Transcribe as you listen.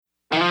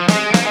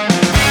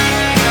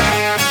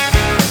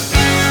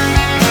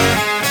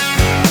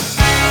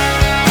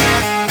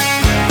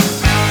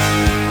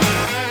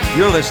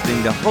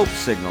listening to Hope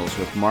Signals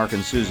with Mark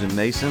and Susan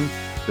Mason,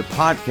 the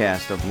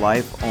podcast of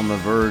Life on the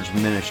Verge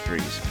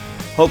Ministries.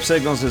 Hope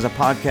Signals is a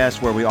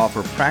podcast where we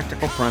offer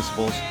practical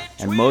principles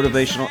and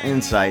motivational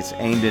insights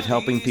aimed at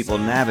helping people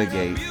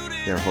navigate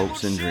their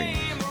hopes and dreams.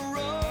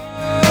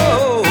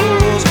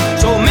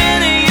 So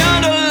many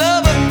under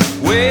lover,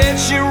 where'd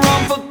she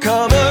run for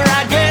cover?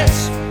 I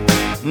guess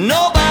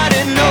nobody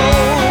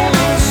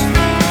knows,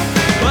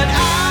 but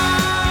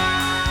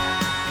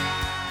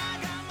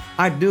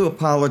I do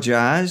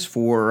apologize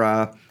for,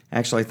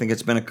 actually I think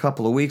it's been a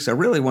couple of weeks. I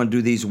really want to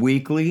do these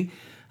weekly.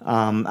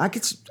 I've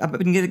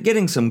been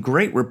getting some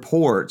great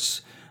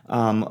reports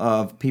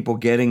of people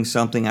getting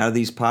something out of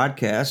these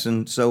podcasts,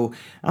 and so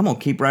I'm going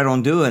to keep right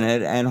on doing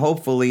it and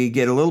hopefully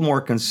get a little more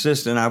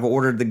consistent. I've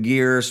ordered the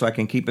gear so I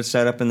can keep it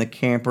set up in the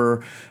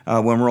camper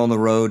when we're on the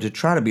road to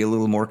try to be a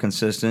little more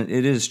consistent.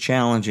 It is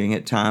challenging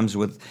at times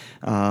with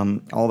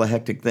all the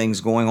hectic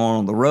things going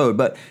on the road,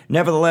 but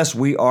nevertheless,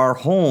 we are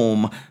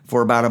home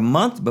for about a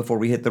month before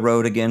we hit the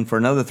road again for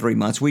another 3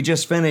 months. We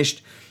just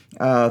finished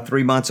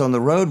 3 months on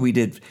the road.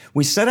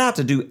 We set out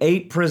to do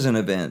 8 prison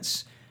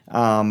events.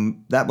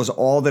 That was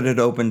all that had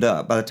opened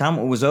up. By the time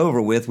it was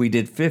over with, we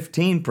did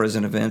 15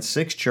 prison events,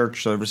 6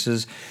 church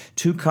services,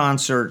 2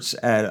 concerts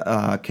at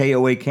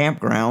KOA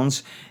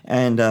campgrounds,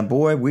 and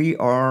boy, we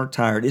are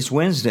tired. It's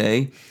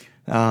Wednesday.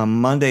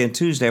 Monday and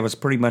Tuesday was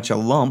pretty much a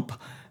lump.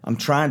 We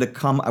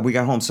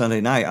got home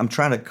Sunday night. I'm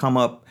trying to come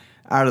up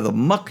out of the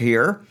muck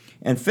here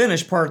and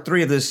finish part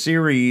 3 of this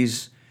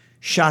series,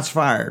 Shots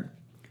Fired.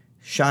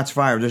 Shots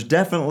fired. There's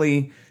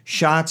definitely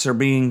shots are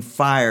being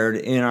fired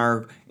in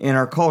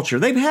our culture.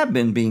 They have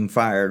been being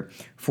fired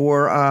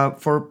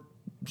for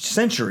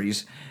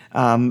centuries.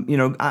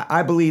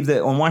 I believe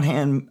that on one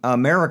hand,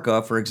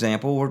 America, for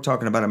example, we're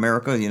talking about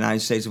America, the United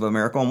States of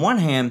America. On one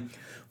hand,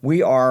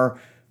 we are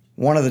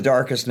one of the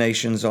darkest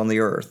nations on the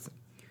earth.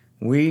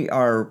 We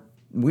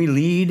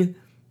lead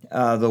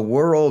the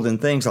world in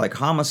things like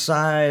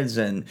homicides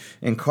and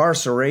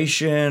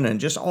incarceration and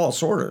just all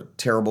sort of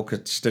terrible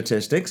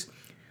statistics.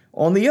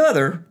 On the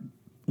other,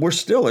 we're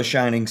still a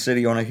shining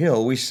city on a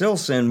hill. We still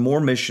send more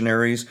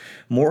missionaries,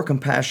 more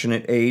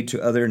compassionate aid to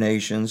other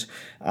nations.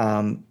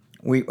 I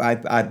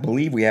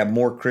believe we have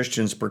more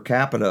Christians per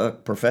capita,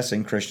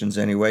 professing Christians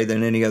anyway,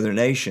 than any other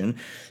nation.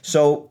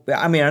 So,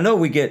 I know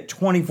we get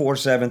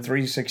 24/7,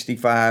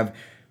 365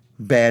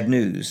 bad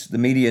news. The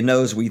media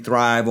knows we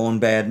thrive on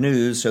bad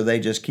news, so they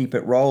just keep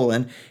it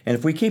rolling. And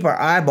if we keep our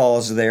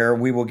eyeballs there,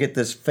 we will get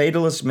this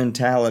fatalist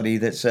mentality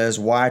that says,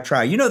 why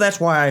try? That's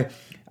why...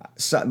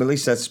 at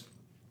least that's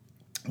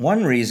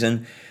one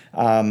reason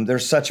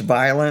there's such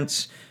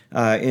violence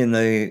in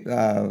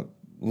the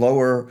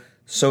lower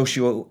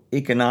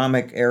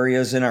socioeconomic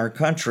areas in our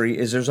country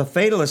is there's a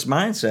fatalist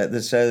mindset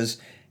that says,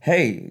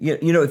 hey,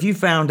 if you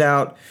found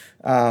out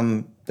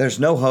there's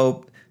no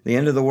hope, the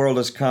end of the world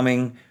is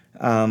coming,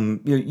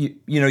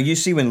 you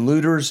see when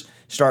looters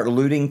start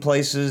looting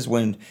places,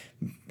 when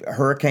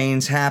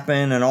hurricanes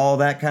happen and all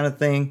that kind of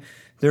thing,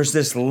 there's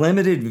this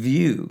limited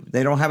view.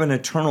 They don't have an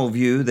eternal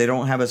view. They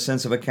don't have a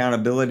sense of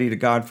accountability to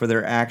God for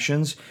their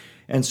actions.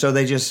 And so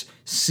they just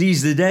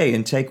seize the day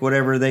and take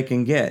whatever they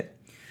can get.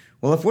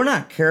 Well, if we're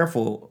not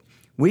careful,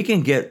 we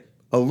can get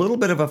a little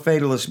bit of a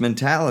fatalist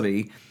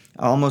mentality,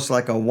 almost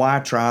like a why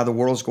try, the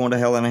world's going to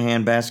hell in a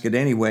handbasket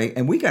anyway.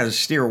 And we got to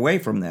steer away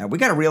from that. We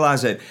got to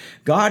realize that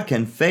God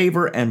can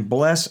favor and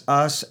bless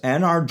us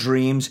and our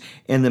dreams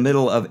in the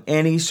middle of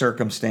any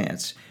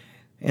circumstance,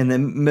 in the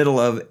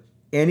middle of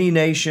any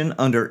nation,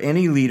 under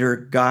any leader.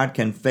 God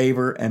can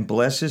favor and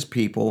bless his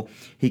people.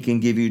 He can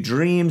give you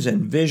dreams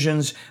and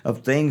visions of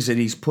things that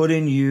he's put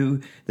in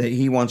you, that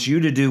he wants you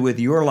to do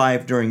with your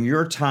life during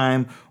your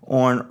time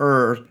on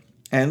earth.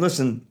 And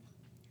listen,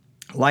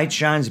 light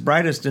shines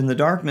brightest in the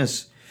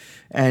darkness.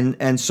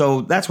 And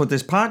so that's what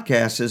this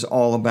podcast is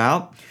all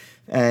about.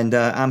 And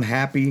I'm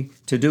happy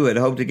to do it. I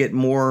hope to get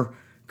more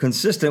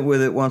consistent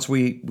with it once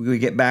we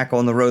get back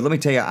on the road. Let me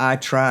tell you, I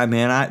try,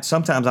 man.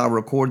 Sometimes I'll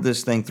record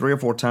this thing 3 or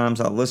 4 times.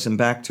 I'll listen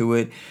back to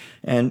it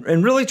and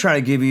really try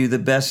to give you the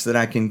best that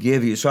I can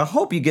give you. So I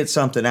hope you get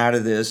something out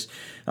of this.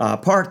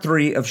 Part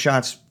 3 of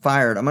Shots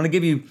Fired. I'm going to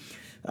give you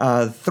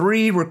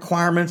 3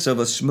 requirements of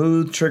a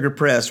smooth trigger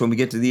press when we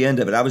get to the end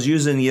of it. I was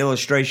using the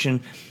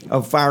illustration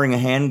of firing a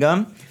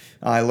handgun.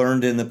 I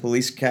learned in the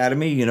police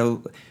academy,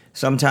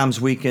 sometimes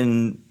we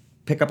can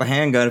pick up a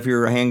handgun if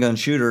you're a handgun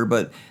shooter,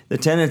 but the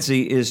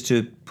tendency is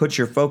to put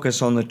your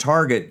focus on the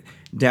target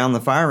down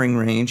the firing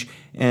range,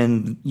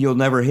 and you'll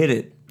never hit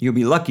it. You'll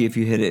be lucky if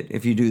you hit it,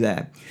 if you do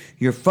that.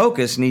 Your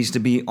focus needs to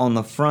be on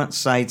the front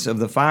sights of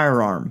the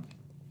firearm.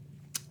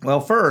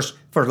 Well, first,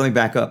 let me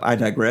back up. I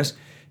digress.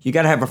 You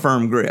got to have a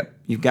firm grip.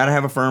 You've got to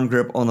have a firm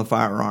grip on the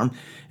firearm.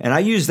 And I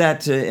used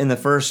that in the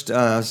first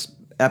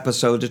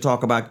episode to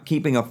talk about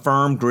keeping a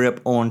firm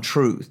grip on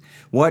truth.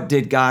 What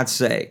did God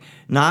say?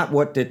 Not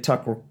what did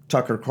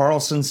Tucker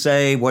Carlson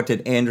say? What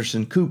did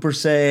Anderson Cooper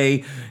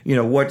say?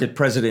 What did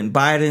President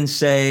Biden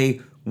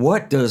say?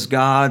 What does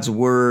God's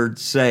word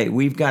say?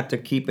 We've got to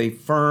keep a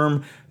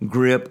firm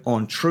grip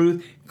on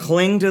truth,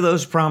 cling to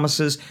those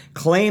promises,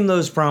 claim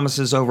those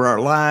promises over our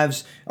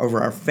lives, over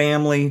our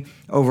family,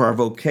 over our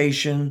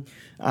vocation.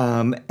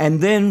 And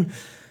then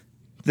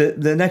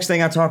the next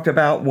thing I talked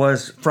about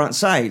was front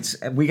sights.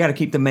 We got to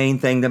keep the main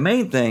thing the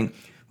main thing.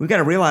 We've got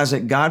to realize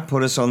that God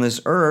put us on this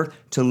earth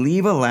to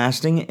leave a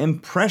lasting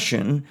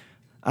impression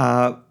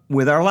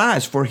with our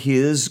lives for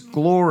His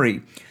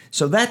glory.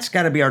 So that's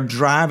got to be our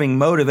driving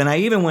motive. And I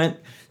even went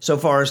so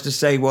far as to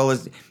say, well,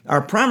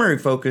 our primary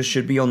focus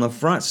should be on the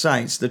front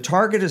sights. The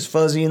target is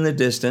fuzzy in the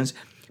distance,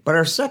 but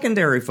our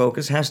secondary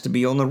focus has to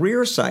be on the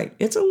rear sight.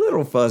 It's a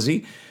little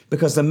fuzzy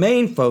because the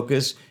main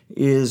focus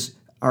is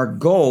our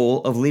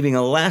goal of leaving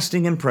a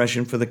lasting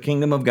impression for the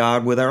kingdom of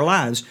God with our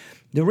lives.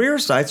 The rear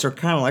sights are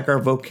kind of like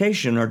our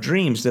vocation, our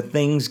dreams, the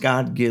things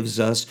God gives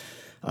us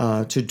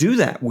to do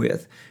that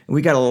with. And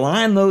we got to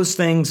line those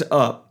things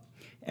up,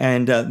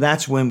 and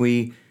that's when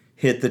we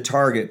hit the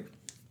target.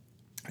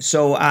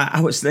 So I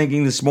was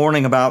thinking this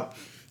morning about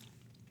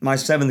my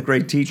 7th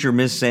grade teacher,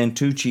 Miss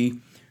Santucci,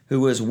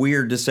 who was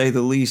weird to say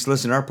the least.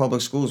 Listen, our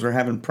public schools were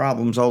having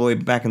problems all the way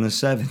back in the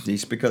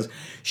 70s because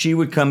she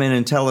would come in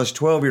and tell us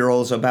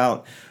 12-year-olds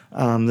about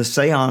the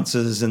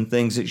seances and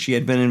things that she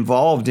had been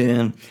involved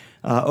in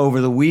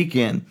over the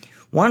weekend.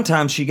 One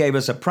time she gave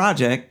us a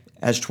project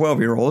as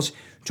 12-year-olds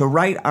to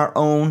write our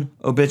own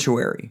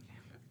obituary.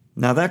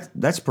 Now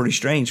that's pretty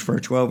strange for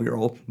a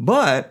 12-year-old,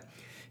 but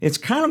it's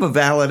kind of a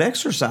valid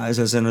exercise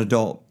as an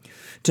adult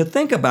to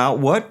think about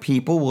what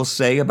people will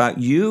say about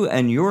you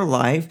and your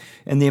life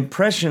and the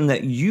impression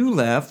that you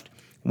left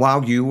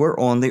while you were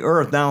on the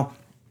earth. Now,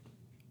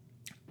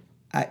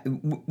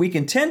 we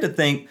can tend to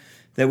think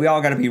that we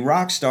all got to be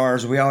rock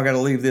stars. We all got to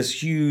leave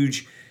this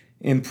huge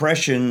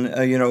impression,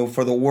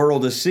 for the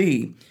world to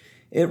see.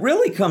 It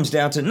really comes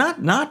down to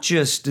not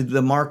just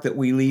the mark that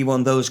we leave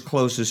on those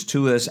closest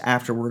to us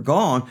after we're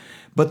gone,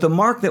 but the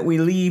mark that we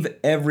leave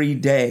every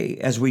day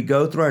as we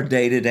go through our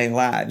day-to-day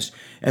lives,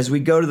 as we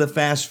go to the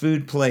fast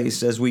food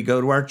place, as we go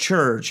to our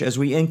church, as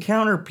we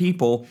encounter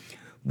people.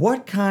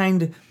 What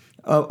kind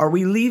are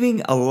we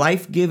leaving a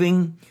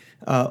life-giving,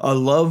 a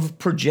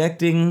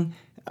love-projecting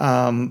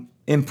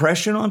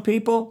impression on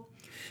people?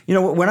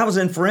 When I was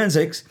in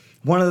forensics,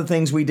 one of the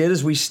things we did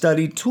is we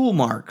studied tool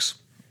marks.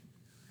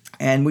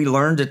 And we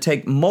learned to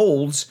take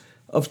molds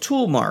of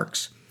tool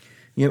marks.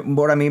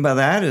 What I mean by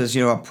that is,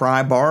 a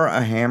pry bar,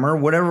 a hammer,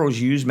 whatever was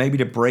used maybe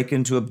to break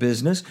into a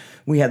business.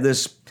 We had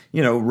this,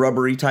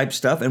 rubbery type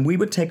stuff, and we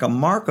would take a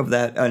mark of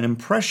that, an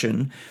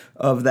impression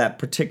of that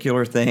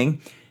particular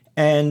thing.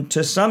 And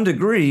to some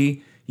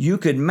degree, you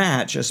could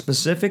match a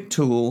specific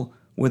tool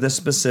with a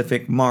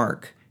specific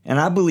mark. And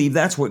I believe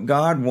that's what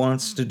God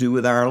wants to do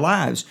with our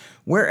lives.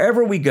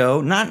 Wherever we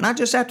go, not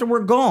just after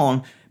we're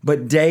gone,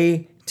 but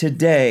day to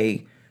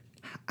day.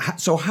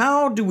 So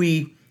how do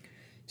we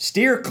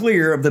steer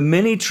clear of the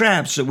many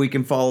traps that we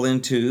can fall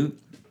into,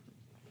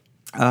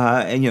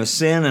 and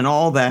sin and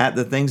all that,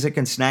 the things that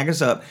can snag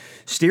us up?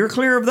 Steer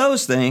clear of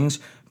those things,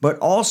 but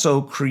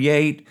also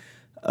create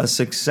a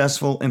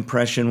successful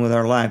impression with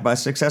our life. By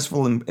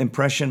successful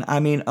impression, I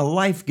mean a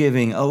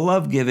life-giving, a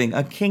love-giving,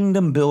 a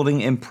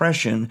kingdom-building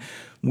impression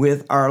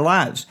with our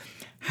lives.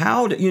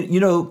 How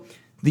do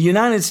the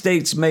United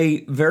States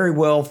may very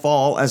well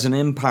fall as an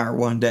empire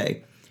one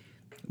day.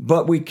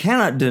 But we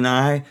cannot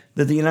deny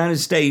that the United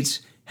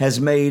States has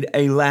made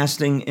a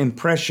lasting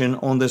impression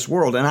on this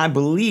world. And I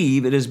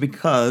believe it is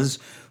because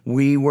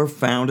we were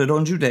founded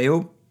on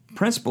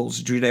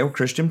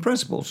Judeo-Christian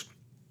principles.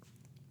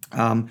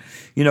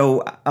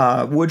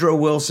 Woodrow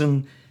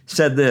Wilson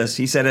said this.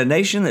 He said, "A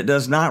nation that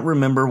does not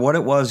remember what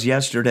it was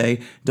yesterday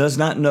does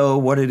not know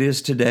what it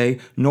is today,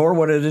 nor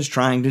what it is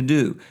trying to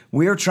do.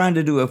 We are trying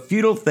to do a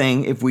futile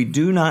thing if we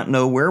do not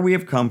know where we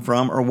have come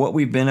from or what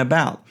we've been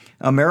about.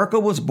 America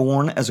was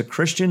born as a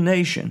Christian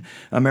nation.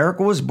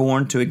 America was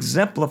born to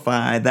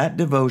exemplify that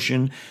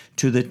devotion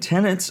to the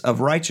tenets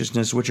of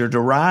righteousness which are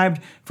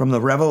derived from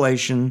the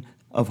revelation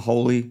of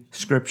Holy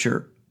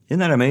Scripture." Isn't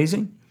that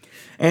amazing?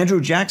 Andrew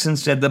Jackson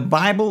said, "The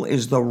Bible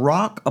is the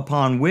rock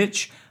upon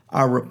which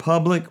our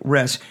republic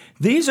rests."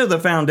 These are the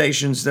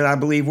foundations that I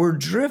believe we're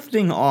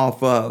drifting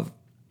off of.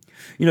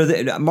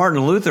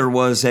 Martin Luther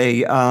was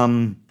a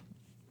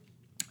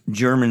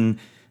German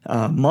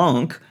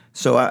monk.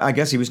 So I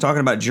guess he was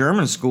talking about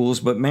German schools,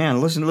 but man,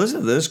 listen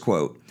to this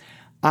quote.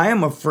 "I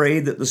am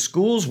afraid that the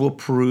schools will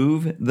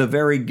prove the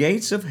very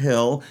gates of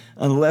hell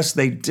unless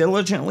they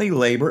diligently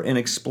labor in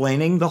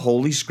explaining the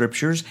Holy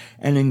Scriptures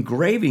and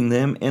engraving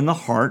them in the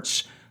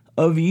hearts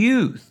of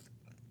youth."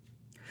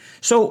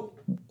 So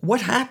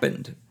what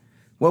happened?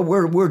 Well,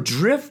 we're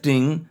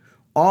drifting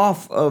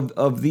off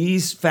of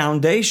these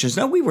foundations.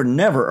 Now, we were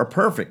never a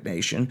perfect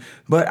nation,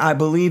 but I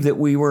believe that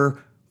we were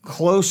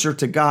closer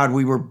to God.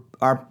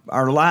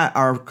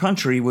 Our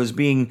country was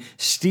being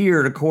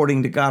steered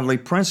according to godly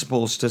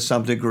principles to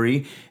some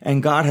degree,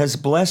 and God has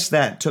blessed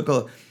that.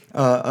 Took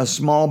a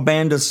small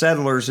band of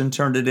settlers and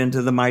turned it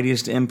into the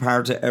mightiest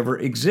empire to ever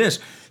exist.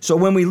 So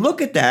when we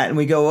look at that and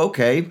we go,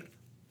 okay,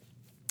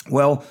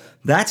 Well,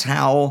 that's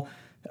how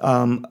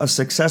a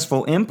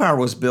successful empire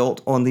was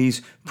built, on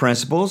these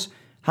principles.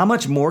 How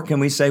much more can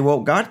we say, well,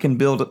 God can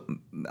build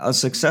a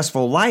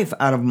successful life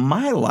out of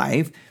my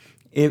life,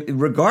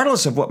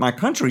 regardless of what my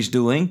country's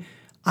doing?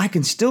 I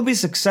can still be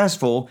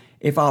successful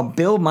if I'll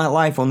build my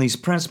life on these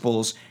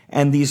principles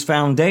and these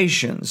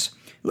foundations.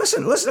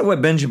 Listen to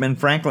what Benjamin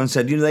Franklin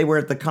said. They were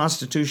at the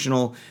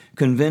Constitution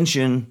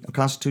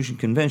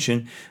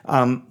Convention,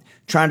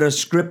 trying to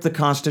script the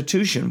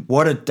Constitution.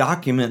 What a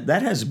document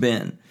that has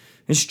been.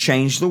 It's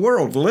changed the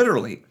world,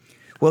 literally.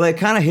 Well, they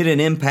kind of hit an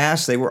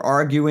impasse. They were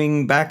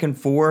arguing back and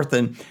forth.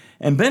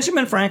 And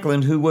Benjamin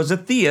Franklin, who was a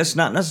theist,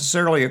 not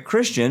necessarily a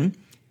Christian,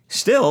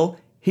 still,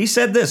 he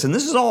said this, and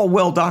this is all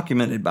well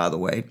documented, by the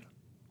way.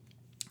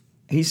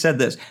 He said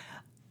this.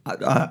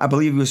 I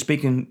believe he was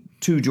speaking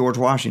to George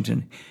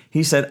Washington.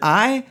 He said,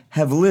 "I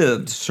have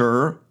lived,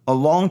 sir, a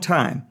long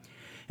time,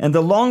 and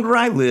the longer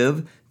I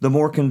live, the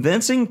more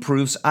convincing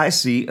proofs I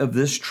see of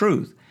this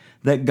truth,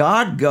 that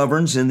God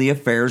governs in the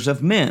affairs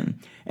of men.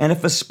 And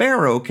if a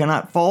sparrow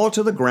cannot fall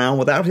to the ground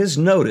without his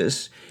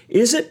notice,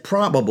 is it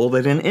probable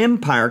that an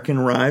empire can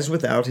rise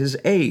without his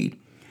aid?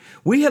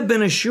 We have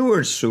been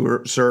assured,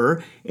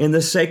 sir, in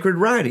the sacred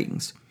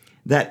writings,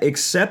 that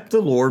except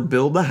the Lord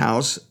build the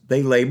house,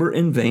 they labor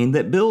in vain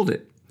that build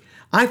it.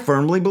 I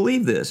firmly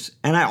believe this,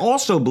 and I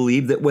also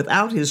believe that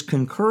without his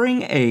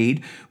concurring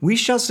aid, we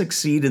shall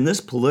succeed in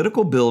this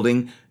political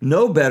building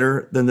no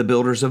better than the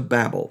builders of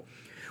Babel.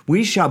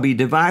 We shall be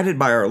divided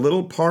by our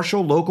little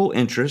partial local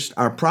interest,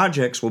 our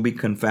projects will be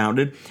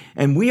confounded,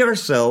 and we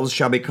ourselves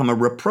shall become a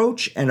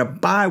reproach and a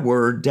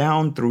byword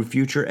down through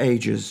future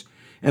ages.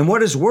 And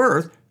what is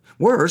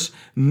worse,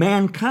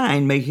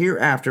 mankind may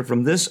hereafter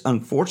from this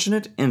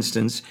unfortunate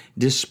instance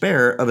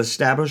despair of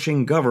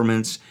establishing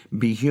governments,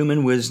 be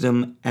human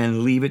wisdom,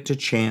 and leave it to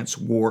chance,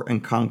 war,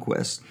 and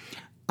conquest.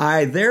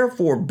 I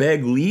therefore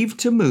beg leave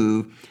to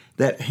move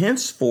that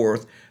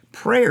henceforth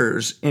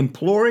prayers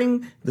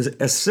imploring the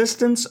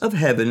assistance of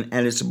heaven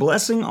and its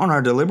blessing on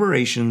our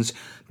deliberations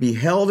be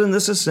held in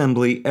this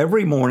assembly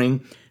every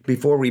morning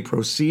before we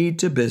proceed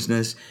to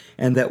business,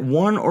 and that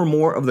one or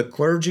more of the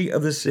clergy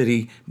of the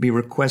city be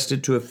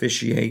requested to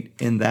officiate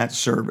in that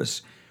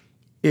service."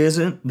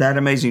 Isn't that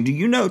amazing? Do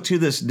you know to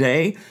this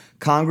day,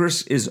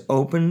 Congress is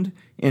opened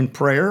in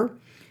prayer?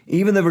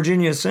 Even the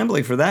Virginia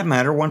Assembly, for that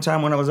matter. One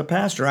time when I was a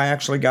pastor, I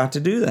actually got to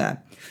do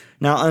that.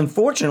 Now,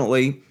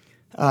 unfortunately,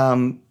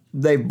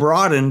 they've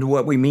broadened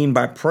what we mean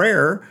by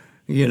prayer.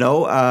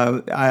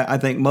 I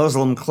think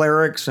Muslim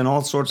clerics and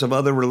all sorts of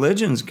other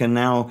religions can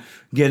now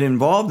get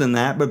involved in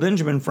that. But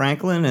Benjamin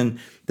Franklin and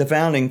the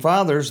founding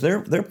fathers,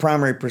 their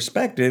primary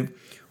perspective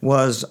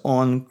was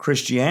on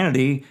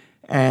Christianity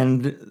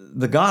and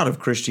the God of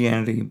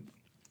Christianity.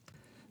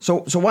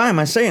 So why am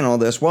I saying all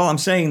this? Well, I'm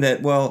saying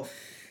that,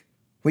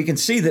 we can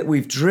see that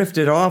we've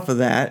drifted off of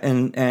that,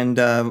 and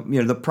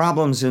the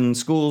problems in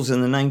schools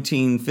in the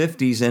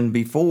 1950s and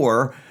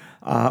before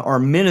are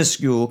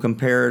minuscule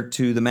compared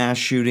to the mass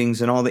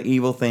shootings and all the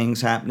evil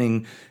things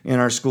happening in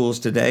our schools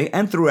today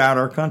and throughout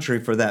our country,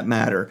 for that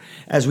matter.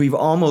 As we've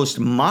almost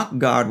mocked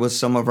God with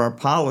some of our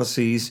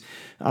policies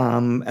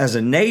as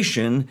a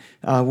nation,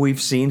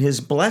 we've seen his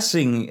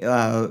blessing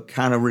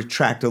kind of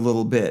retract a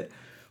little bit.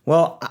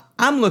 Well,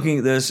 I'm looking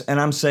at this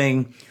and I'm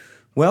saying,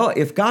 well,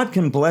 if God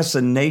can bless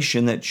a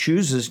nation that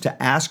chooses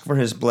to ask for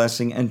his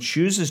blessing and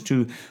chooses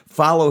to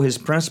follow his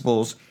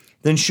principles,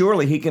 then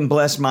surely he can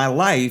bless my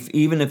life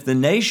even if the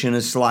nation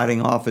is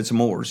sliding off its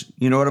moors.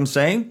 You know what I'm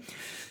saying?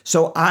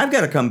 So I've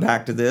got to come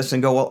back to this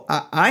and go, well,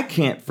 I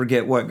can't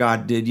forget what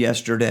God did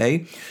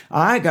yesterday.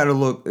 I got to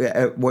look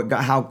at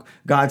how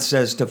God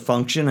says to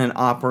function and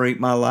operate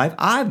my life.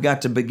 I've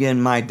got to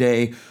begin my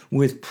day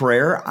with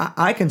prayer.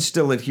 I can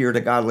still adhere to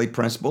godly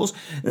principles.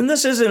 And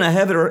this isn't a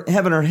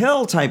heaven or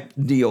hell type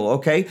deal,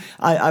 okay?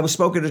 I was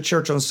spoken to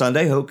church on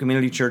Sunday, Hope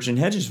Community Church in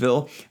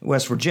Hedgesville,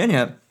 West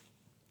Virginia.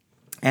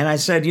 And I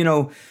said,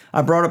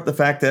 I brought up the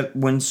fact that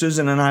when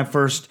Susan and I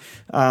first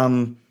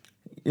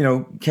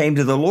came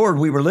to the Lord,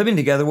 we were living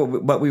together,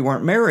 but we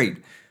weren't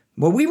married.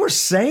 Well, we were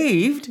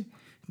saved.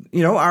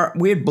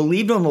 We had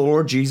believed on the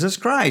Lord Jesus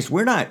Christ.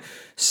 We're not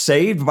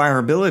saved by our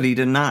ability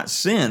to not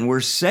sin.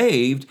 We're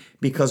saved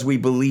because we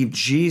believe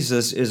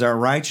Jesus is our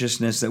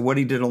righteousness, that what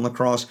he did on the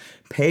cross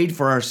paid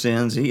for our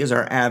sins. He is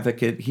our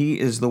advocate. He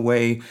is the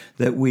way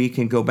that we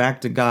can go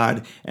back to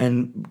God,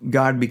 and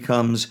God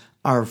becomes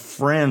our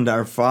friend,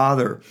 our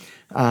Father.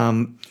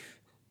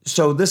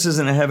 So this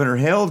isn't a heaven or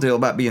hell deal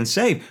about being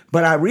saved.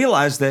 But I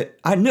realized that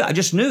I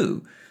just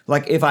knew,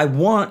 like, if I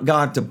want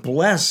God to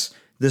bless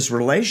this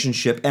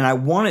relationship and I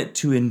want it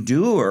to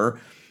endure,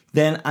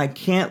 then I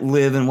can't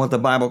live in what the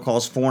Bible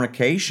calls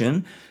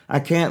fornication. I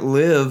can't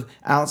live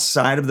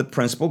outside of the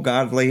principle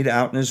God laid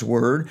out in his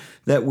word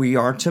that we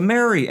are to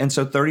marry. And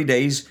so 30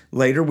 days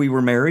later, we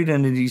were married,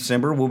 and in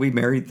December, we'll be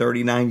married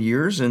 39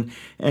 years. And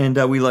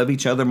we love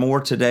each other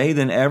more today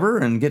than ever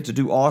and get to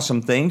do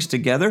awesome things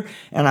together.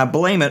 And I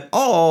blame it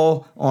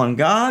all on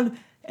God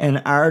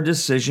and our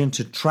decision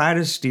to try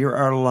to steer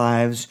our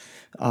lives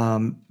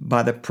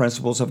by the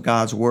principles of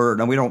God's word.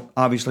 Now, we don't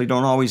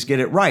always get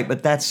it right,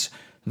 but that's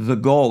the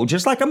goal.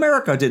 Just like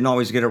America didn't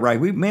always get it right.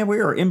 We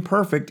are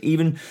imperfect.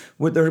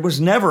 There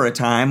was never a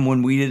time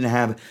when we didn't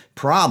have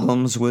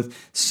problems with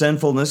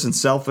sinfulness and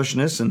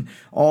selfishness and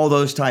all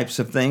those types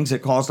of things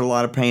that caused a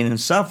lot of pain and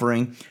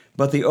suffering.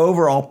 But the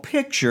overall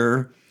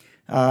picture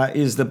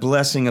is the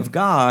blessing of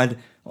God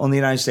on the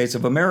United States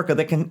of America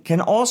that can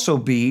also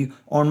be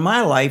on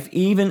my life,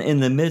 even in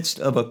the midst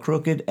of a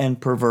crooked and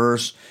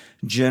perverse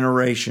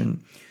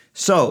generation.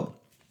 So,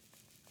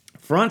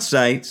 front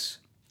sights,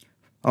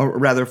 or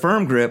rather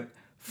firm grip,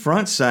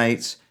 front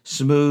sights,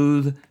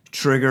 smooth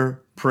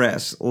trigger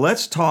press.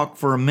 Let's talk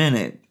for a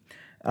minute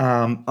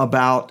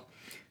about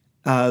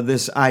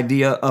this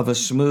idea of a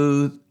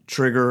smooth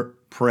trigger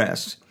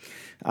press.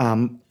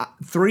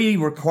 3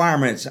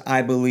 requirements,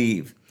 I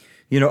believe.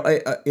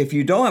 If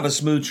you don't have a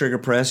smooth trigger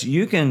press,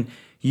 you can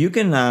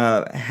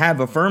have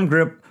a firm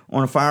grip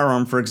on a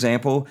firearm, for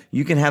example.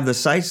 You can have the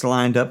sights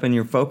lined up and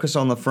your focus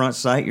on the front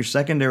sight, your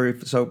secondary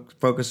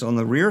focus on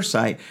the rear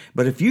sight.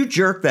 But if you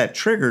jerk that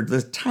trigger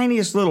the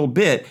tiniest little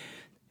bit,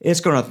 it's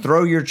going to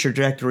throw your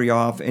trajectory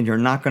off and you're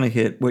not going to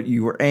hit what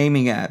you were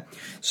aiming at.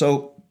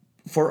 So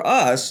for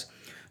us,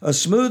 a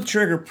smooth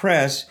trigger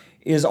press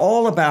is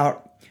all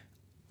about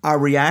our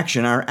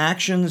reaction, our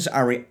actions,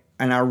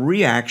 and our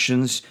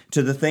reactions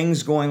to the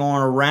things going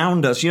on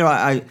around us.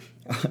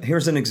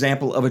 Here's an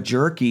example of a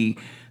jerky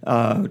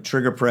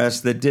trigger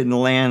press that didn't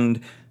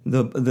land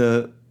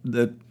the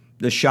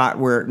shot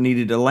where it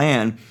needed to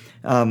land.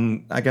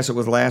 I guess it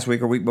was last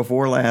week or week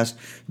before last.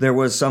 There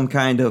was some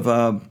kind of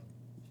a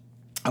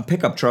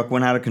pickup truck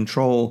went out of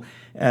control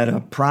at a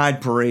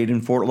pride parade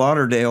in Fort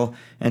Lauderdale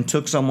and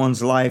took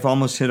someone's life,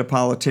 almost hit a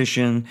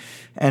politician.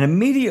 And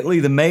immediately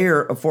the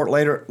mayor of Fort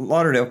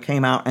Lauderdale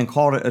came out and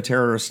called it a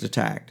terrorist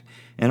attack.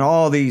 And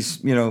all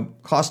these,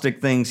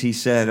 caustic things he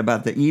said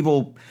about the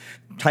evil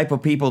type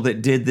of people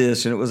that did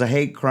this, and it was a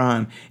hate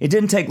crime. It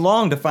didn't take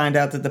long to find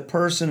out that the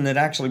person that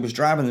actually was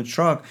driving the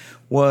truck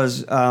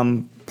was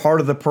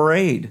part of the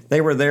parade.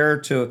 They were there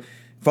to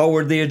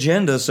forward the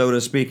agenda, so to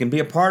speak, and be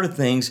a part of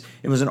things.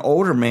 It was an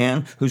older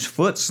man whose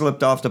foot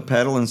slipped off the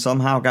pedal and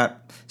somehow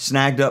got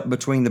snagged up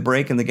between the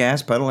brake and the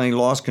gas pedal, and he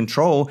lost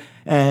control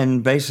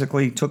and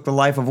basically took the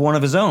life of one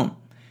of his own.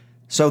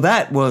 So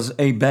that was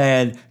a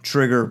bad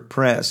trigger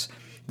press.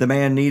 The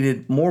man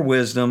needed more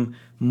wisdom,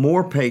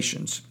 more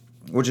patience,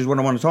 which is what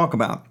I want to talk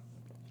about.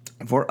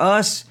 For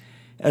us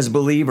as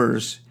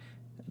believers,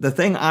 the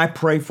thing I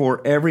pray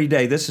for every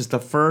day, this is the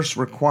first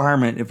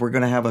requirement if we're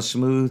going to have a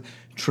smooth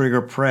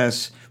trigger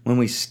press when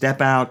we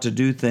step out to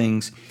do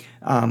things,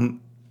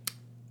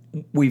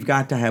 we've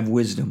got to have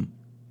wisdom.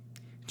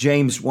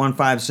 James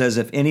 1:5 says,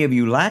 if any of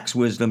you lacks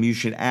wisdom, you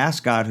should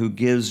ask God, who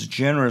gives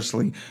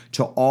generously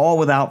to all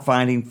without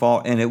finding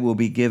fault, and it will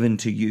be given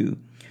to you.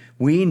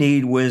 We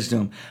need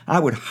wisdom. I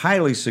would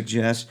highly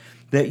suggest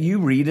that you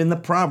read in the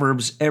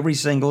Proverbs every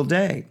single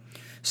day.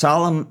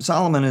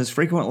 Solomon is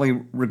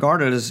frequently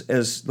regarded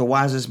as the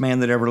wisest man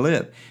that ever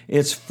lived.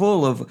 It's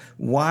full of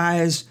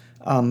wise,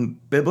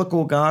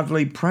 biblical,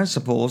 godly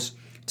principles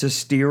to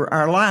steer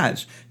our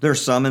lives.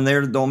 There's some in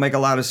there that don't make a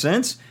lot of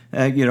sense,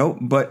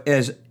 but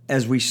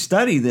as we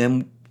study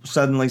them,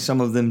 suddenly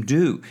some of them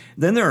do.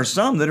 Then there are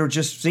some that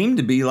just seem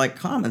to be like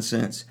common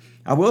sense.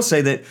 I will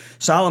say that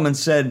Solomon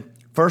said,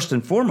 first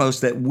and foremost,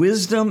 that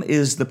wisdom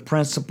is the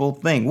principal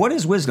thing. What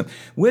is wisdom?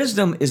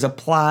 Wisdom is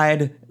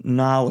applied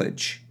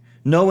knowledge,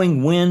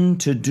 knowing when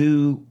to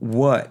do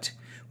what.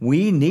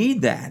 We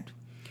need that.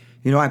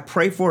 I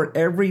pray for it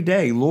every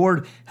day.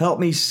 Lord,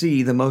 help me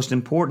see the most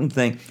important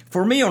thing.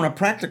 For me, on a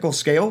practical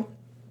scale,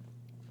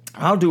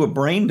 I'll do a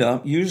brain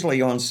dump,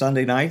 usually on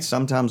Sunday nights,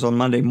 sometimes on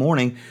Monday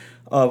morning,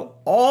 of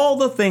all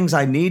the things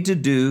I need to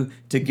do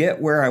to get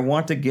where I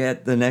want to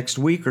get the next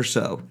week or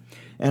so.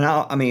 And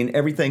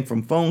everything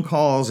from phone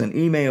calls and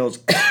emails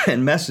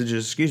and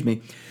messages,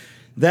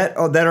 that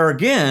are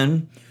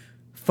again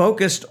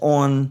focused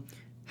on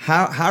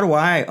how do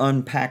I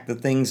unpack the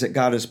things that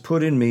God has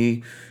put in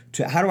me,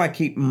 to how do I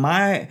keep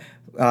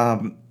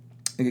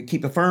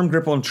keep a firm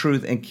grip on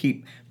truth and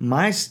keep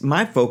my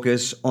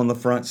focus on the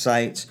front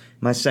sights,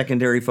 my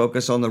secondary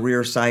focus on the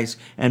rear sights,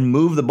 and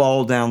move the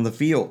ball down the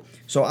field.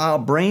 So I'll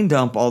brain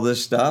dump all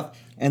this stuff.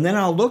 And then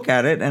I'll look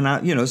at it,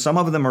 and some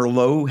of them are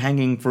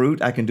low-hanging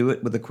fruit. I can do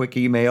it with a quick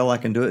email. I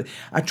can do it.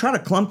 I try to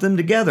clump them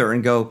together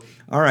and go,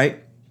 all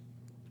right,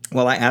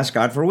 well, I ask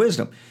God for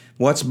wisdom.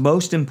 What's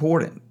most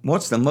important?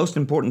 What's the most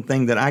important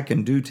thing that I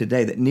can do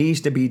today that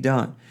needs to be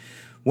done?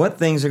 What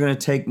things are going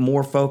to take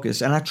more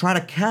focus? And I try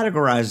to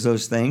categorize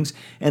those things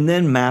and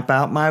then map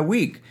out my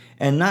week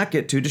and not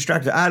get too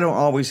distracted. I don't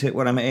always hit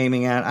what I'm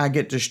aiming at. I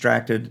get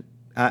distracted.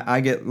 I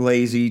get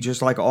lazy,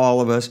 just like all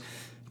of us.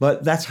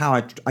 But that's how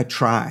I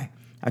try.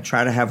 I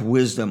try to have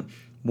wisdom.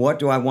 What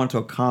do I want to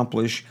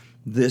accomplish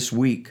this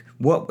week?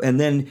 And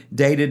then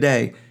day to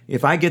day,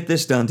 if I get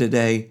this done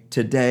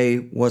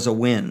today was a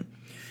win.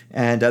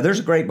 And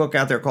there's a great book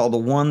out there called The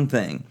One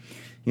Thing,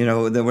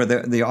 where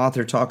the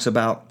author talks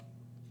about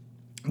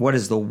What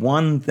is the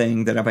one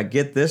thing that if I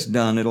get this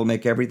done, it'll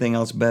make everything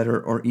else better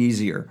or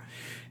easier?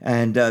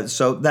 And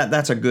so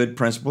that's a good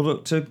principle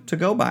to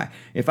go by.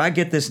 If I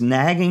get this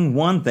nagging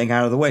one thing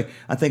out of the way,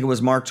 I think it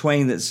was Mark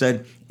Twain that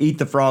said, eat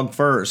the frog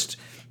first,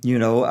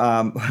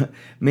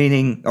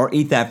 meaning, or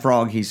eat that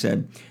frog, he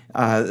said.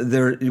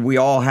 We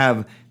all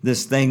have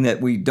this thing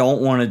that we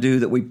don't want to do,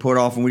 that we put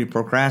off and we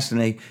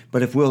procrastinate.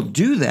 But if we'll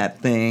do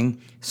that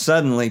thing,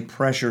 suddenly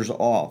pressure's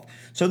off.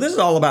 So this is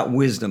all about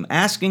wisdom,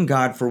 asking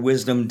God for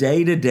wisdom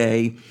day to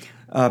day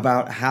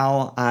about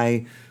how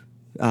I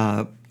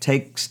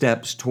take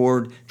steps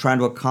toward trying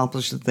to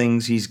accomplish the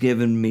things He's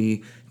given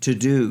me to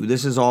do.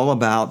 This is all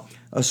about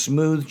a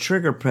smooth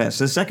trigger press.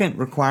 The second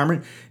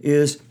requirement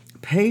is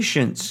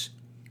patience.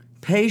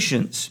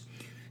 Patience.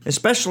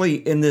 Especially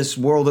in this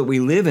world that we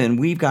live in,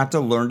 we've got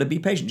to learn to be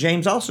patient.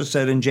 James also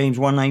said in James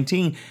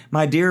 1:19,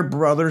 "My dear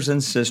brothers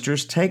and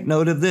sisters, take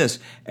note of this.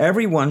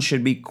 Everyone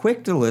should be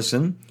quick to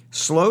listen,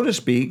 slow to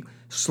speak,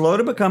 slow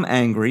to become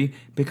angry,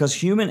 because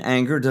human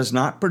anger does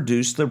not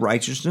produce the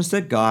righteousness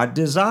that God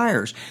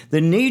desires." The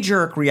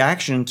knee-jerk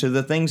reaction to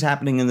the things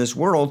happening in this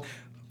world,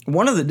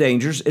 one of the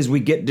dangers is we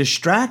get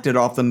distracted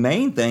off the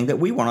main thing that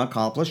we want to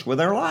accomplish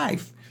with our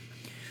life.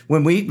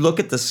 When we look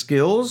at the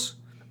skills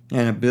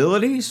and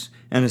abilities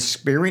and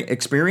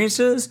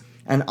experiences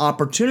and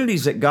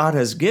opportunities that God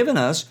has given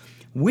us,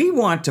 we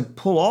want to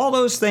pull all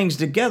those things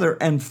together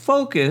and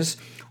focus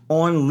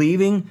on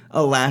leaving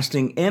a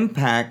lasting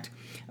impact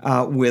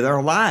with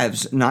our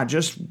lives, not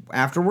just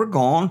after we're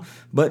gone,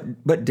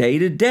 but day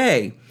to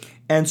day.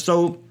 And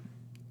so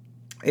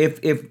if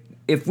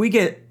we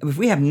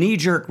have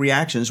knee-jerk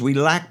reactions, we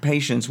lack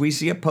patience, we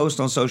see a post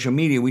on social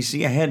media, we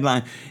see a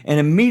headline, and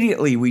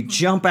immediately we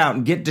jump out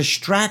and get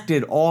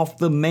distracted off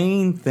the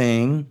main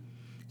thing,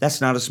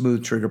 that's not a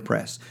smooth trigger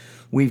press.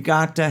 We've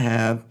got to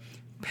have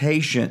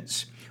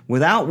patience.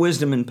 Without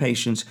wisdom and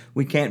patience,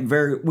 we can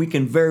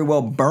very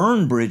well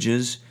burn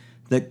bridges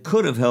that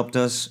could have helped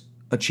us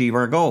achieve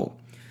our goal.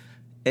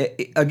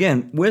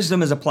 Again,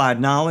 wisdom is applied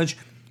knowledge.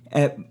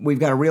 We've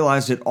got to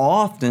realize that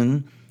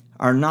often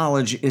our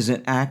knowledge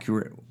isn't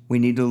accurate. We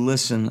need to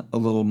listen a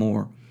little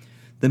more.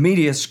 The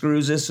media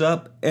screws this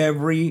up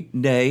every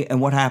day,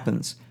 and what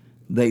happens?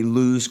 They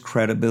lose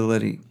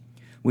credibility.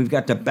 We've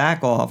got to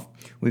back off.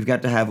 We've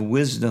got to have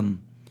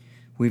wisdom.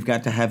 We've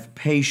got to have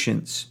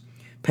patience.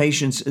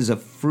 Patience is a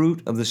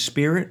fruit of the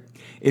Spirit.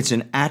 It's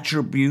an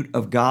attribute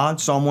of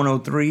God. Psalm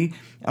 103,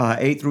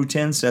 8 through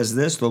 10 says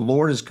this: "The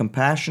Lord is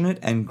compassionate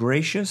and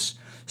gracious,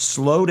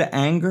 slow to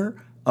anger,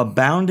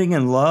 abounding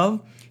in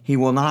love. He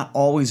will not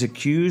always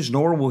accuse,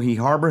 nor will He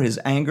harbor His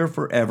anger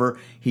forever.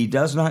 He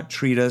does not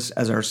treat us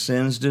as our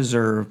sins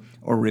deserve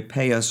or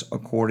repay us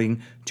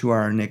according to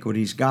our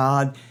iniquities."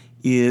 God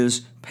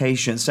is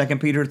patient.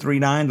 2 Peter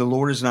 3:9, "The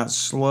Lord is not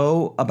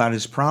slow about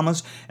His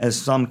promise, as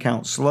some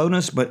count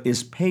slowness, but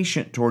is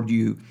patient toward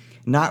you,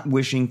 not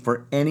wishing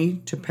for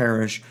any to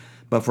perish,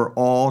 but for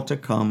all to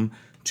come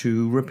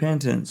to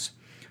repentance."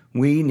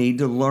 We need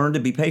to learn to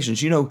be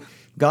patient.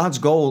 God's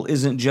goal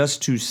isn't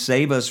just to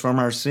save us from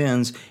our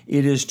sins,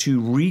 it is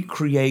to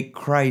recreate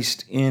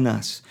Christ in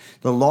us.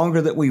 The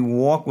longer that we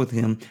walk with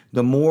Him,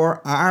 the more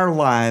our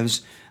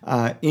lives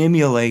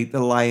emulate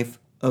the life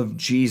of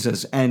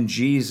Jesus, and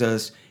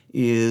Jesus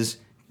is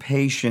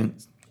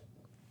patient.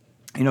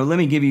 Let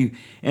me give you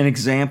an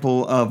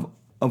example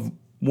of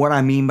what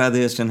I mean by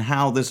this and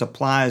how this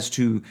applies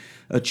to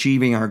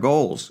achieving our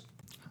goals.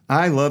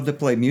 I love to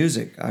play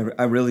music.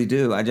 I really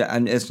do.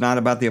 It's not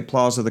about the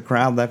applause of the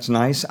crowd. That's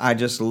nice. I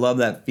just love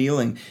that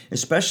feeling,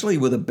 especially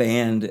with a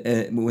band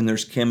when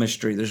there's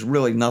chemistry. There's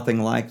really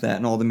nothing like that.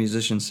 And all the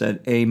musicians said,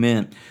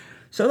 amen.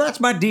 So that's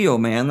my deal,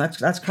 man.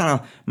 That's kind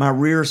of my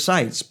rear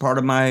sights, part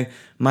of my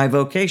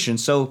vocation.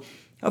 So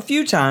a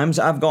few times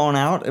I've gone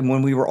out, and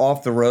when we were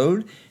off the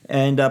road,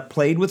 and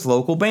played with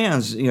local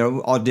bands,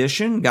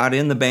 auditioned, got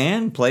in the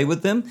band, played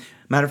with them.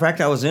 Matter of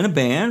fact, I was in a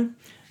band,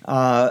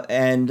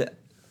 and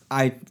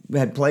I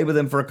had played with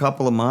them for a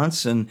couple of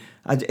months, and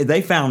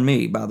they found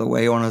me, by the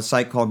way, on a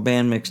site called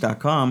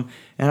bandmix.com,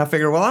 and I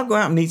figured, well, I'll go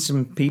out and meet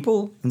some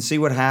people and see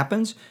what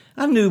happens.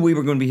 I knew we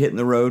were going to be hitting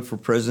the road for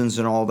prisons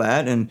and all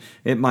that, and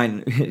it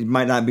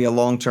might not be a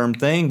long-term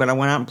thing, but I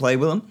went out and played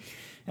with them.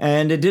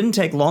 And it didn't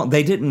take long.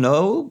 They didn't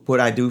know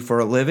what I do for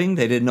a living.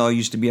 They didn't know I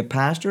used to be a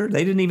pastor.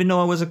 They didn't even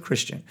know I was a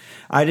Christian.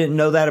 I didn't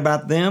know that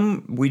about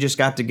them. We just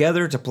got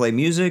together to play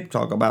music,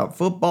 talk about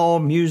football,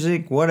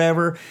 music,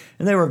 whatever.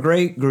 And they were a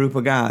great group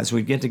of guys.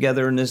 We'd get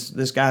together in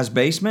this guy's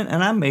basement,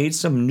 and I made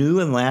some new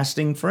and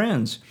lasting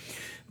friends.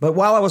 But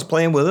while I was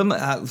playing with them,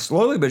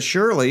 slowly but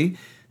surely,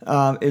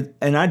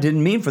 and I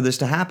didn't mean for this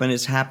to happen.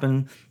 It's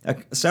happened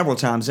several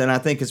times, and I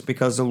think it's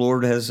because the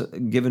Lord has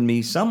given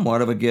me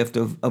somewhat of a gift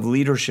of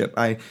leadership.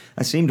 I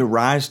seem to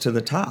rise to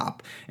the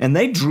top, and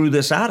they drew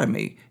this out of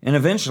me. And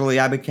eventually,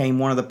 I became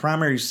one of the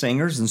primary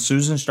singers, and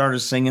Susan started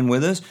singing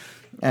with us,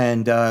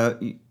 and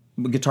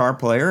guitar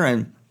player,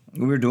 and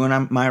we were doing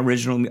our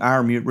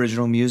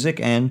original music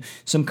and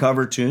some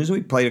cover tunes.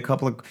 We played a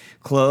couple of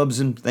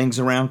clubs and things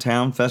around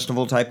town,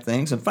 festival type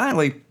things, and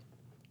finally,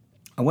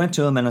 I went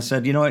to them and I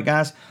said, you know what,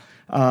 guys,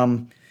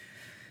 we're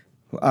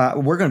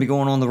going to be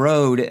going on the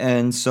road,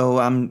 and so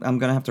I'm going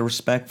to have to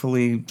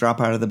respectfully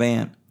drop out of the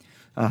band.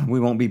 We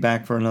won't be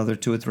back for another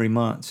 2 or 3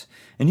 months.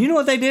 And you know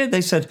what they did?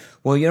 They said,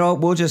 well,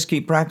 we'll just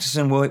keep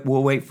practicing.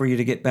 We'll wait for you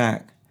to get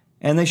back.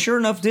 And they sure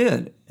enough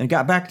did, and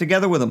got back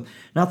together with them.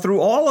 Now,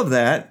 through all of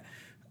that,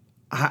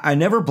 I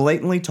never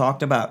blatantly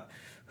talked about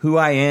who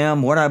I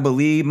am, what I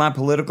believe, my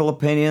political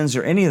opinions,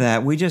 or any of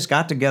that. We just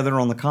got together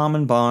on the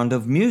common bond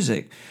of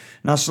music.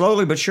 Now,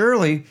 slowly but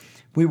surely,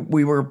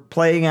 we were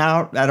playing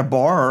out at a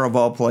bar, of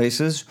all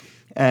places,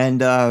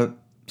 and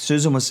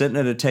Susan was sitting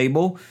at a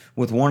table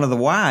with one of the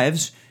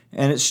wives,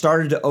 and it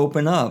started to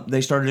open up.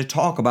 They started to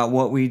talk about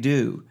what we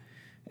do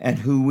and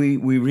who we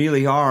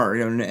really are,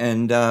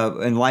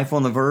 and Life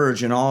on the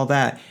Verge and all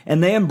that.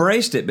 And they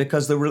embraced it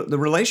because the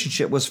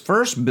relationship was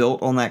first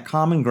built on that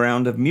common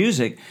ground of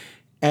music.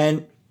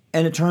 And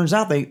it turns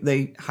out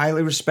they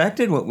highly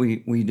respected what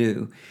we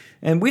do.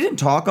 And we didn't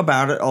talk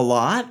about it a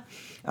lot,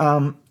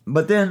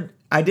 but then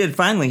I did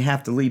finally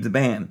have to leave the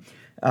band.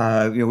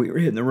 We were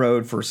hitting the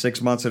road for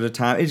 6 months at a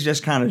time. It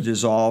just kind of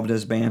dissolved,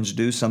 as bands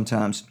do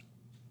sometimes.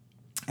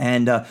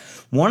 And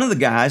one of the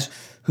guys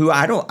who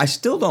I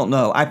still don't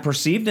know. I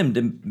perceived him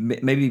to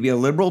maybe be a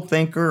liberal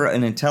thinker,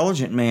 an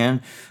intelligent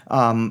man.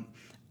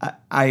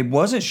 I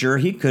wasn't sure.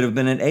 He could have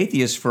been an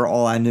atheist for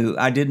all I knew.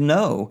 I didn't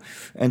know.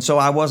 And so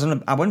I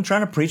wasn't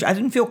trying to preach. I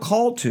didn't feel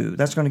called to.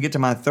 That's going to get to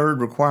my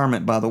third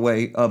requirement, by the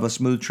way, of a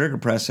smooth trigger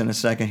press in a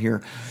second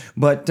here.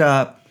 But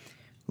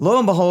lo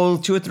and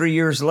behold, 2 or 3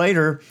 years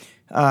later,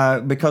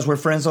 because we're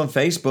friends on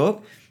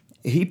Facebook,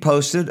 he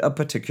posted a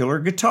particular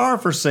guitar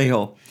for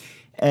sale.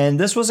 And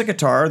this was a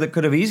guitar that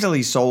could have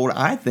easily sold,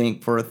 I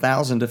think, for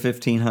 $1,000 to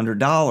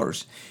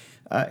 $1,500.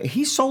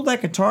 He sold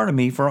that guitar to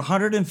me for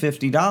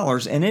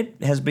 $150, and it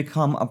has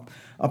become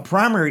a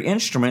primary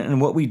instrument in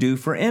what we do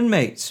for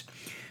inmates.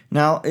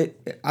 Now,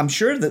 I'm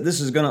sure that this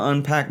is going to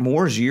unpack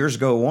more as years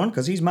go on,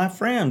 because he's my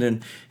friend,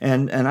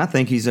 and I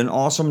think he's an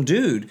awesome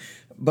dude.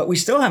 But we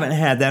still haven't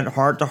had that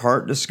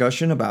heart-to-heart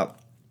discussion about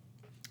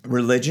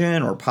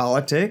religion or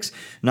politics.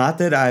 Not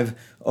that I've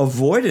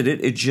avoided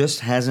it, it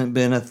just hasn't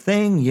been a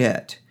thing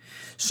yet.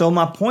 So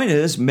my point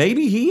is,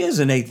 maybe he is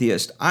an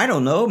atheist. I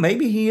don't know.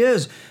 Maybe he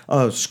is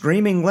a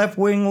screaming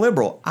left-wing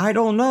liberal. I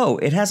don't know.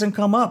 It hasn't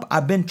come up.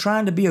 I've been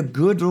trying to be a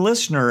good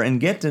listener and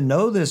get to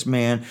know this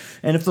man.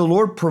 And if the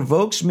Lord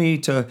provokes me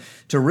to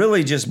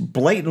really just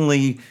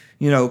blatantly,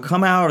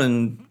 come out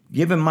and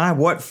give him my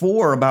what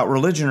for about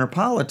religion or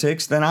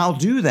politics, then I'll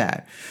do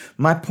that.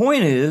 My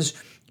point is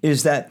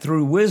that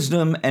through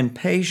wisdom and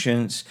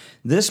patience,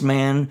 this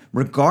man,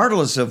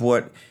 regardless of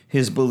what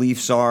his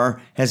beliefs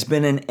are, has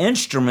been an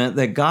instrument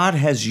that God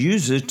has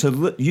used to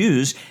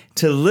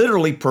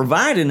literally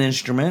provide an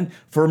instrument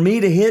for me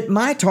to hit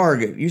my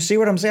target. You see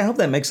what I'm saying? I hope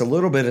that makes a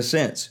little bit of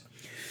sense.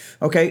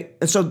 Okay,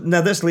 so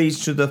now this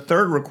leads to the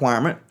third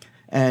requirement,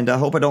 and I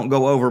hope I don't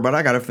go over, but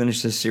I got to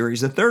finish this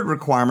series. The third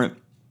requirement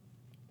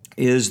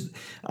is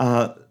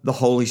the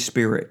Holy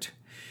Spirit.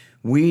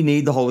 We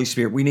need the Holy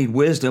Spirit. We need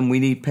wisdom. We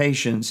need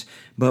patience,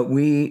 but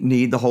we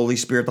need the Holy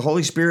Spirit. The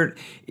Holy Spirit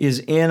is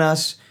in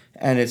us,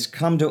 and it's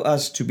come to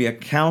us to be a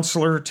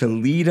counselor, to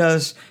lead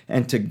us,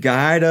 and to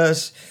guide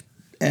us.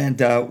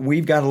 And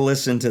we've got to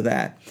listen to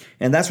that.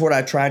 And that's what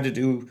I tried to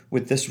do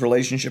with this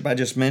relationship I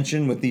just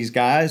mentioned with these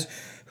guys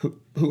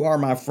who are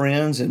my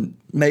friends, and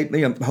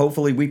maybe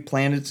hopefully we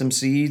planted some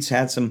seeds,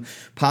 had some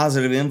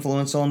positive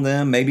influence on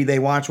them. Maybe they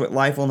watch what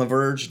Life on the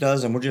Verge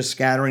does, and we're just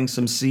scattering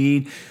some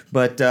seed.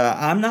 But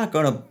I'm not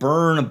going to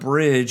burn a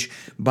bridge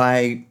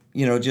by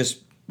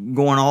just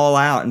going all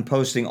out and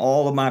posting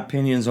all of my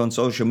opinions on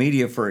social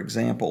media, for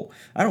example.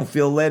 I don't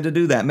feel led to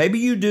do that. Maybe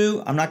you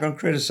do. I'm not going to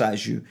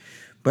criticize you.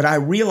 But I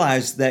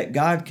realize that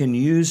God can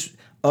use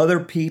other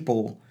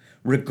people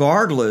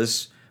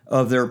regardless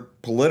of their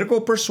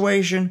political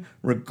persuasion,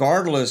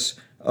 regardless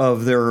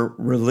of their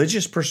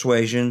religious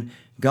persuasion.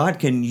 God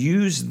can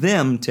use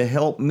them to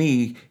help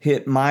me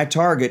hit my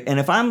target. And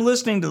if I'm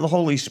listening to the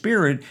Holy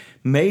Spirit,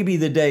 maybe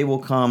the day will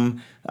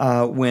come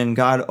when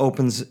God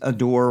opens a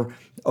door,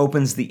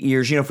 opens the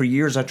ears. For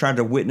years I tried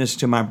to witness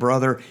to my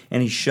brother,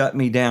 and he shut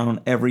me down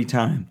every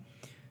time.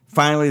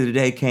 Finally, the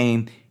day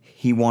came,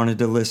 he wanted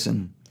to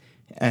listen.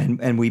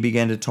 And we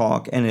began to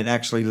talk, and it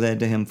actually led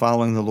to him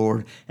following the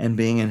Lord and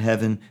being in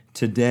heaven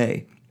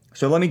today.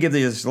 So let me give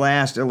you this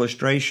last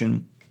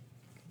illustration.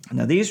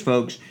 Now, these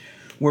folks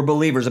were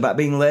believers about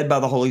being led by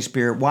the Holy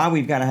Spirit, why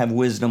we've got to have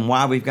wisdom,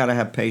 why we've got to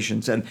have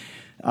patience. And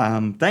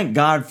thank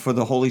God for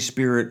the Holy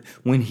Spirit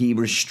when he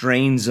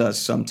restrains us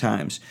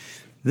sometimes.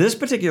 This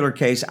particular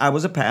case, I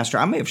was a pastor.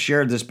 I may have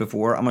shared this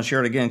before. I'm going to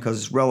share it again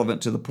because it's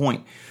relevant to the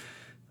point.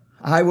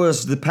 I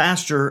was the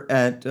pastor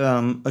at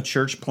a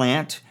church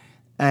plant,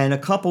 and a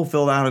couple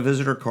filled out a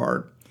visitor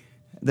card.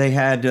 They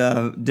had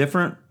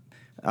different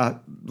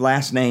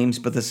last names,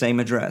 but the same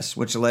address,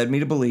 which led me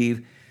to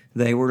believe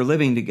they were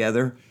living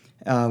together,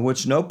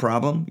 which no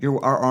problem.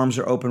 Our arms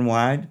are open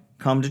wide.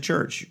 Come to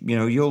church.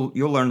 You'll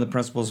learn the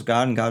principles of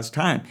God in God's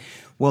time.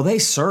 Well, they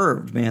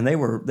served, man.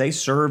 They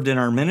served in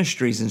our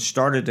ministries and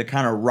started to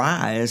kind of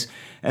rise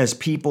as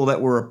people that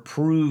were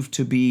approved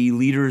to be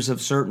leaders of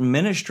certain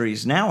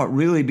ministries. Now it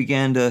really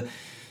began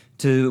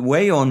to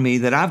weigh on me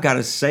that I've got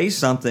to say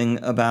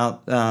something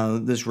about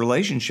this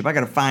relationship. I got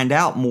to find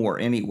out more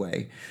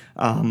anyway,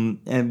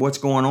 and what's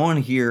going on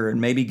here, and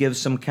maybe give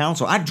some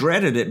counsel. I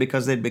dreaded it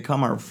because they'd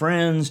become our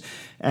friends,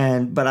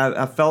 but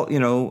I felt,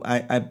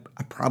 I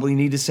probably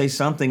need to say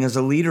something as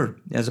a leader,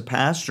 as a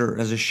pastor,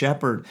 as a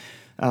shepherd.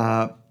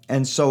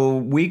 And so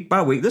week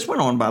by week, this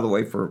went on, by the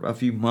way, for a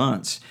few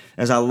months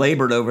as I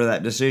labored over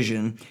that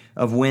decision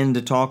of when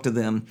to talk to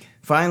them.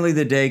 Finally,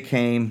 the day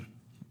came,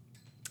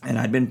 and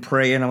I'd been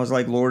praying. I was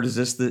like, Lord, is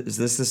this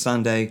the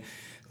Sunday?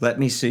 Let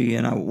me see.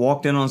 And I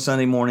walked in on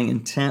Sunday morning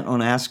intent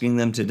on asking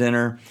them to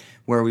dinner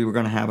where we were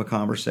going to have a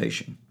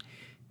conversation.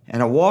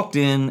 And I walked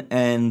in,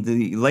 and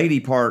the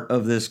lady part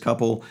of this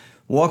couple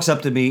walks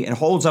up to me and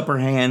holds up her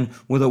hand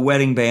with a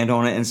wedding band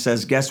on it and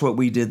says, guess what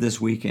we did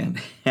this weekend?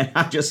 And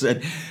I just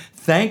said,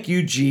 thank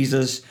you,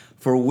 Jesus,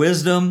 for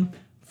wisdom,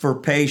 for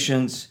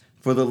patience,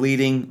 for the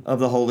leading of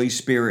the Holy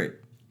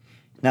Spirit.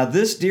 Now,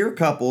 this dear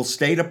couple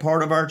stayed a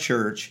part of our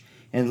church,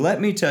 and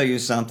let me tell you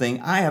something,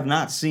 I have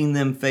not seen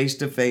them face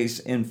to face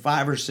in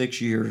 5 or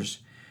 6 years,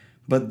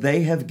 but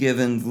they have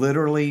given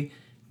literally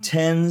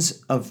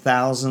tens of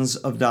thousands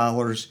of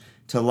dollars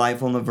to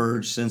Life on the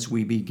Verge since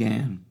we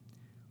began.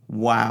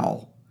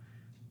 Wow.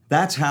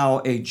 That's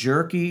how a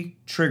jerky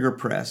trigger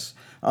press,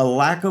 a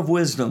lack of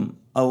wisdom,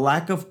 a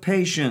lack of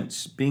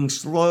patience, being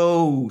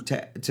slow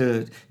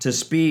to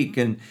speak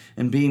and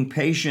being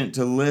patient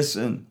to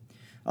listen,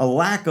 a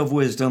lack of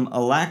wisdom, a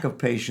lack of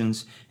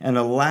patience, and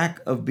a lack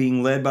of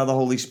being led by the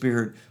Holy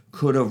Spirit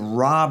could have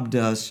robbed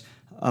us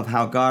of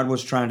how God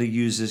was trying to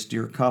use this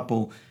dear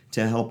couple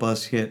to help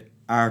us hit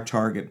our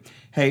target.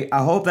 Hey,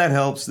 I hope that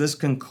helps. This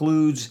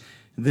concludes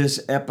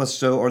this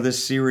episode or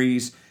this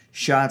series,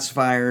 Shots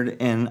Fired,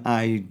 and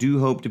I do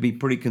hope to be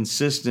pretty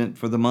consistent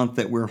for the month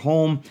that we're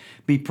home.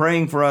 Be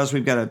praying for us.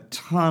 We've got a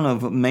ton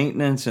of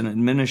maintenance and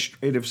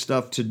administrative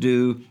stuff to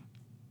do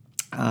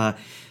that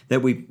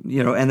we,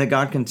 and that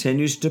God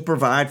continues to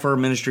provide for our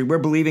ministry. We're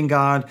believing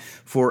God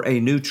for a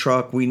new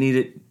truck. We need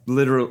it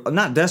literally,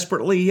 not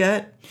desperately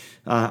yet.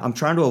 I'm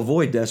trying to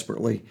avoid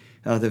desperately.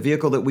 The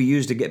vehicle that we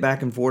use to get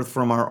back and forth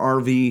from our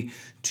RV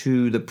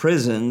to the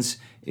prisons,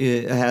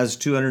 it has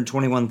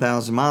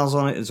 221,000 miles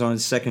on it. It's on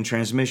its second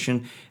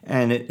transmission,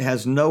 and it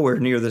has nowhere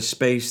near the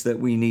space that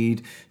we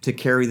need to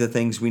carry the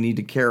things we need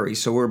to carry.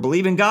 So we're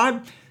believing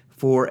God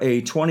for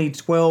a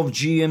 2012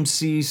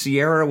 GMC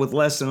Sierra with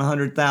less than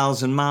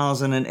 100,000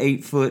 miles and an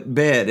 8-foot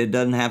bed. It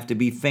doesn't have to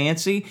be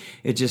fancy.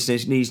 It just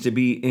needs to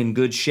be in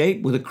good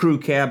shape, with a crew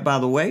cab, by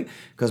the way,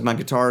 because my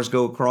guitars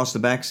go across the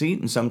back seat,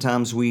 and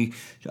sometimes we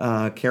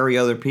carry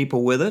other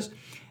people with us.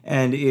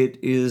 And it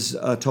is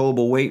a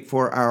towable weight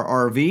for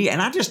our RV.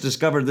 And I just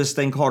discovered this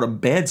thing called a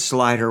bed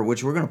slider,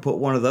 which we're going to put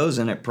one of those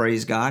in it,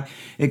 praise God.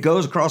 It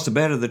goes across the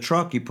bed of the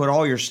truck, you put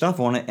all your stuff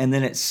on it, and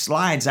then it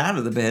slides out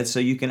of the bed so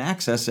you can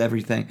access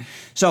everything.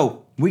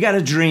 So we got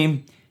a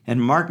dream,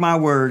 and mark my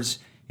words,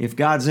 if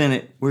God's in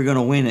it, we're going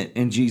to win it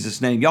in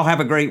Jesus' name. Y'all have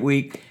a great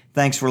week.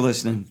 Thanks for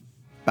listening.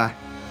 Bye.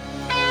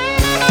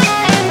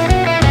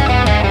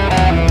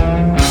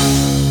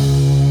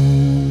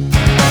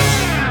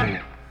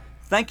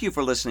 Thank you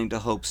for listening to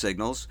Hope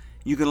Signals.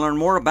 You can learn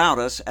more about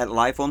us at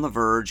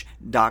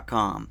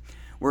lifeontheverge.com.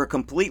 We're a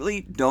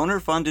completely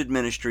donor-funded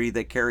ministry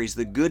that carries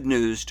the good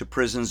news to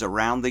prisons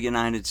around the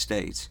United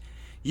States.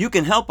 You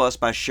can help us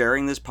by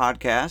sharing this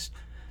podcast,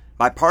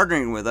 by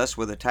partnering with us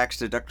with a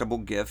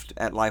tax-deductible gift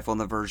at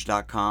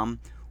lifeontheverge.com,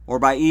 or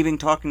by even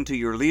talking to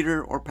your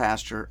leader or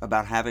pastor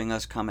about having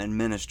us come and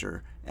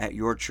minister at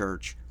your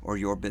church or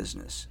your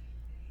business.